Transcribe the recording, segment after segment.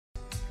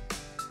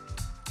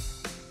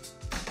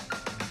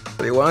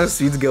The one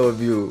sweet girl of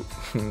you.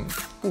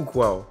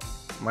 Kukua,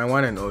 my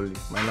one and only,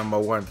 my number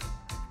one.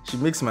 She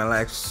makes my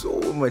life so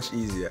much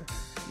easier,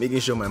 making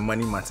sure my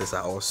money matters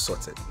are all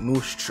sorted, no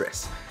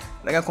stress.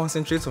 And I can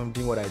concentrate on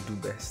doing what I do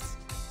best.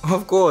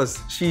 Of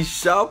course, she's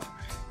sharp,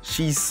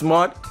 she's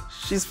smart,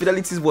 she's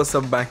Fidelity's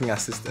WhatsApp banking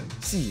assistant.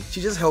 See,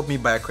 she just helped me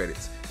buy credit,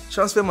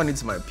 transfer money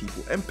to my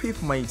people, and pay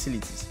for my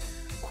utilities.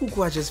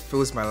 Kukua just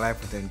fills my life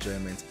with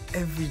enjoyment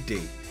every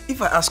day.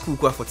 If I ask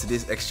Kukua for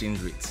today's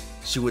exchange rate,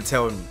 she will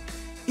tell me.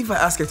 If I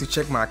ask her to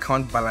check my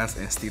account balance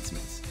and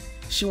statements,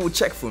 she will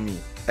check for me.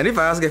 And if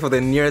I ask her for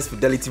the nearest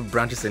Fidelity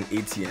branches and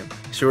ATM,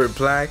 she'll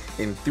reply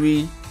in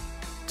 3,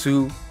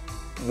 2,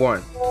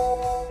 1.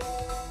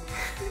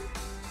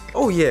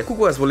 Oh yeah,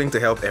 Kukua is willing to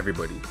help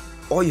everybody.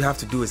 All you have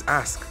to do is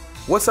ask.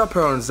 WhatsApp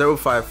her on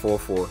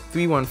 0544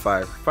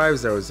 315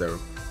 500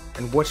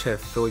 and watch her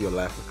fill your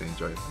life with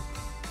enjoyment.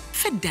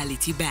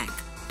 Fidelity Bank.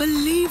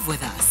 Believe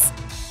with us.